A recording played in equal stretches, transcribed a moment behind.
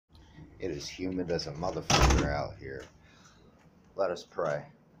It is humid as a motherfucker out here. Let us pray.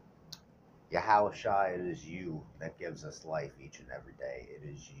 Yahushua, it is you that gives us life each and every day. It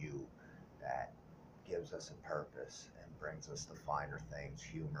is you that gives us a purpose and brings us the finer things: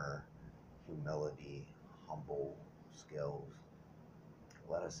 humor, humility, humble skills.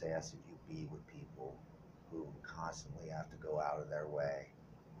 Let us ask that you be with people who constantly have to go out of their way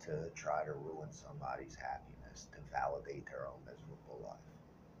to try to ruin somebody's happiness, to validate their own miserable life.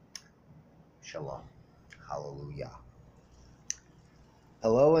 Shalom. Hallelujah.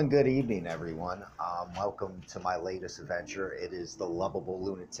 Hello and good evening, everyone. Welcome to my latest adventure. It is the Lovable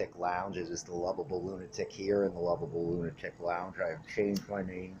Lunatic Lounge. It is the Lovable Lunatic here in the Lovable Lunatic Lounge. I have changed my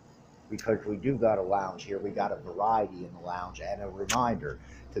name because we do got a lounge here. We got a variety in the lounge, and a reminder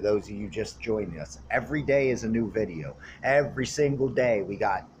to those of you just joining us, every day is a new video. Every single day we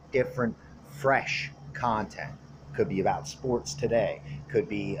got different fresh content. Could be about sports today, could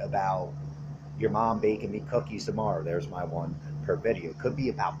be about your mom baking me cookies tomorrow. There's my one per video. Could be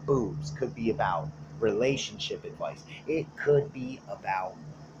about boobs, could be about relationship advice, it could be about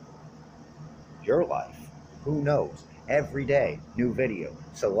your life. Who knows? Every day, new video.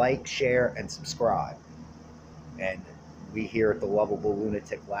 So like, share, and subscribe. And we here at the Lovable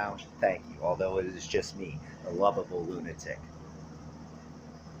Lunatic Lounge thank you, although it is just me, the Lovable Lunatic.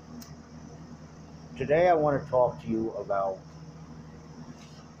 Today I want to talk to you about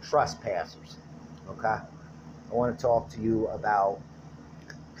trespassers, okay? I want to talk to you about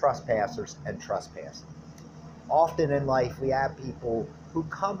trespassers and trespassing. Often in life we have people who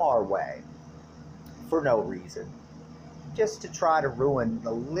come our way for no reason, just to try to ruin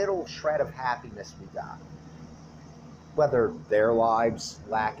the little shred of happiness we got. Whether their lives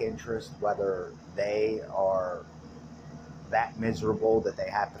lack interest, whether they are that miserable that they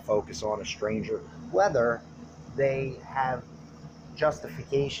have to focus on a stranger, whether they have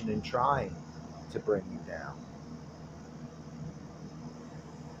justification in trying to bring you down.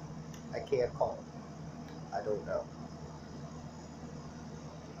 I can't call it. I don't know.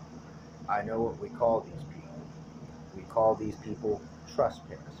 I know what we call these people. We call these people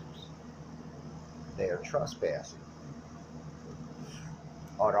trespassers. They are trespassing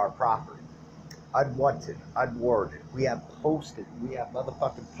on our property. Unwanted, unworded. We have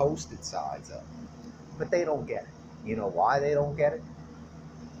motherfucking posted signs up. But they don't get it. You know why they don't get it?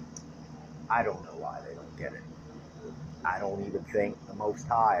 I don't know why they don't get it. I don't even think the Most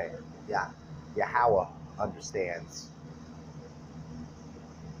High, Yahweh, understands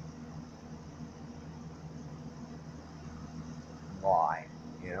why,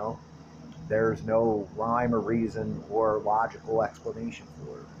 you know? There's no rhyme or reason or logical explanation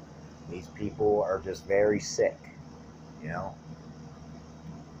for it. These people are just very sick, you know?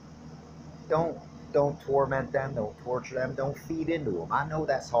 Don't torment them, don't torture them, don't feed into them. I know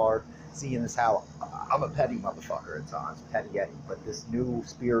that's hard, seeing as how I'm a petty motherfucker at times, petty Eddie, but this new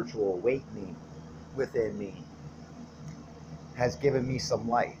spiritual awakening within me has given me some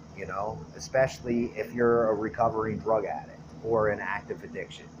light, you know? Especially if you're a recovering drug addict or an active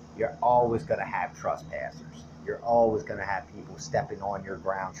addiction. You're always going to have trespassers. You're always going to have people stepping on your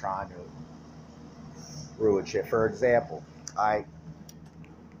ground trying to ruin shit. For example,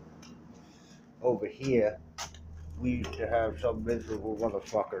 over here, we used to have some miserable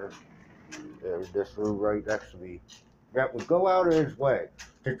motherfucker, this room right next to me, that would go out of his way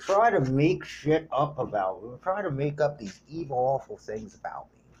to try to make shit up about me, try to make up these evil, awful things about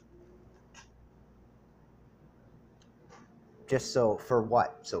me. Just so, for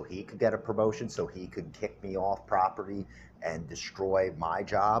what? So he could get a promotion, so he could kick me off property and destroy my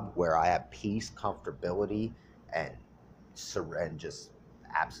job where I have peace, comfortability, and just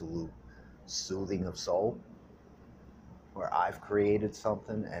absolute soothing of soul. Where I've created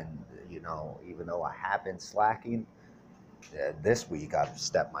something, and you know, even though I have been slacking, this week I've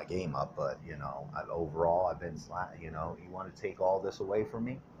stepped my game up, but you know, overall I've been slack. You know, you want to take all this away from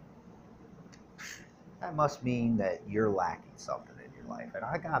me? That must mean that you're lacking something in your life. And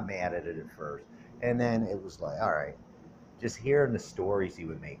I got mad at it at first. And then it was like, all right, just hearing the stories he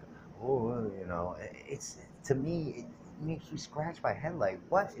would make. Oh, you know, it's, to me, it makes me scratch my head like,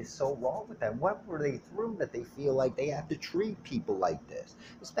 what is so wrong with them? What were they through that they feel like they have to treat people like this?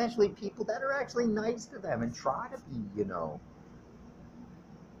 Especially people that are actually nice to them and try to be, you know.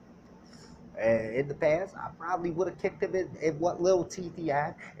 In the past, I probably would have kicked him in what little teeth he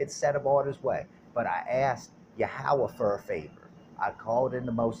had and set him on his way. But I asked Yahweh for a favor. I called in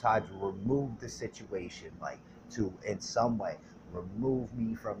the Most High to remove the situation, like to, in some way, remove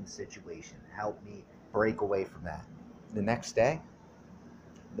me from the situation, help me break away from that. The next day,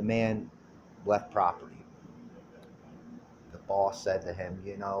 the man left property. The boss said to him,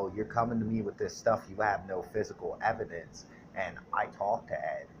 you know, you're coming to me with this stuff, you have no physical evidence. And I talked to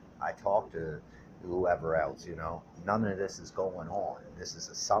Ed, I talked to whoever else, you know, none of this is going on. This is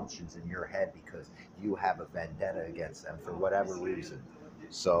assumptions in your head because you have a vendetta against them for whatever reason.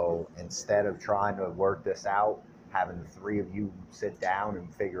 So instead of trying to work this out, having the three of you sit down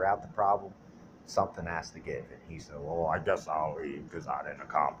and figure out the problem, something has to give. And he said, well, I guess I'll leave because I didn't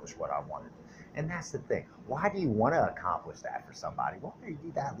accomplish what I wanted. And that's the thing. Why do you want to accomplish that for somebody? Why are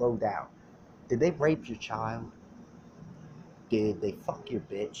you that low down? Did they rape your child? Did they fuck your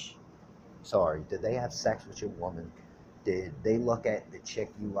bitch? Sorry, did they have sex with your woman? Did they look at the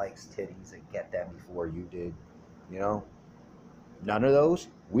chick you like's titties and get them before you did? You know, none of those?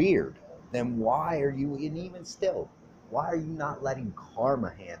 Weird. Then why are you, and even still, why are you not letting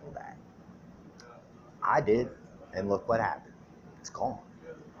karma handle that? I did, and look what happened. It's gone.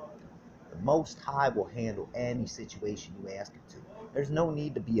 The Most High will handle any situation you ask him to. There's no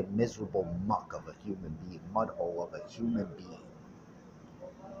need to be a miserable muck of a human being, mud hole of a human being.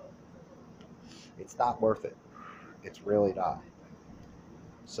 It's not worth it. It's really not.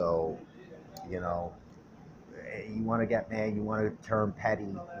 So, you know, you want to get mad, you want to turn petty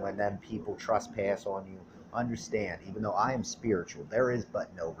when them people trespass on you. Understand, even though I am spiritual, there is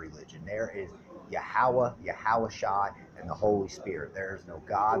but no religion. There is Yahweh, Yahweh and the Holy Spirit. There is no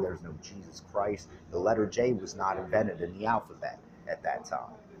God, there's no Jesus Christ. The letter J was not invented in the alphabet at that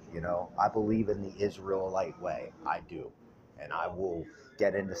time. You know, I believe in the Israelite way. I do. And I will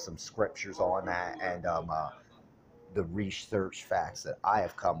get into some scriptures on that and the research facts that I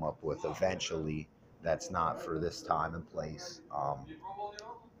have come up with eventually. That's not for this time and place.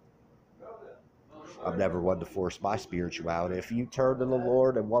 I've never wanted to force my spirituality. If you turn to the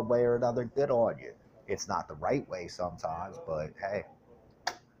Lord in one way or another, good on you. It's not the right way sometimes, but hey,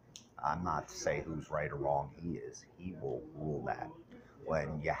 I'm not to say who's right or wrong. He is. He will rule that.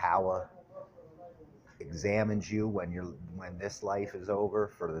 When Yahweh examines you when this life is over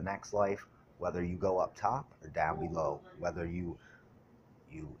for the next life, whether you go up top or down below, whether you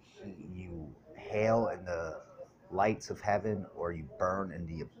you hail in the lights of heaven or you burn in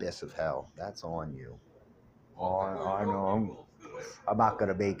the abyss of hell. That's on you. Oh, I know. I'm not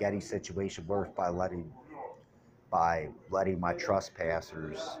gonna make any situation worse by letting my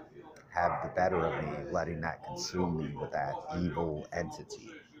trespassers have the better of me, letting that consume me with that evil entity.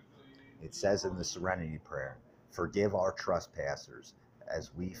 It says in the Serenity Prayer, "Forgive our trespassers,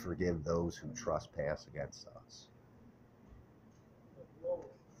 as we forgive those who trespass against us."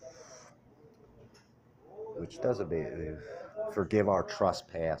 Which doesn't mean forgive our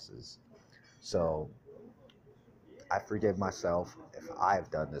trespasses. So I forgive myself if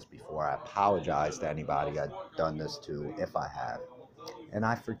I've done this before. I apologize to anybody I've done this to if I have. And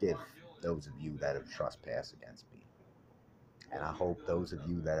I forgive those of you that have trespassed against me. And I hope those of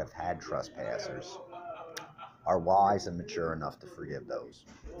you that have had trespassers are wise and mature enough to forgive those.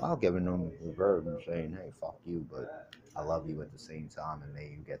 While giving them the verb and saying, hey, fuck you, but I love you at the same time and may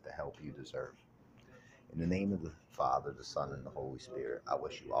you get the help you deserve. In the name of the Father, the Son, and the Holy Spirit, I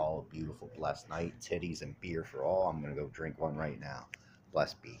wish you all a beautiful, blessed night. Titties and beer for all. I'm going to go drink one right now.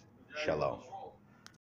 Blessed be. Shalom.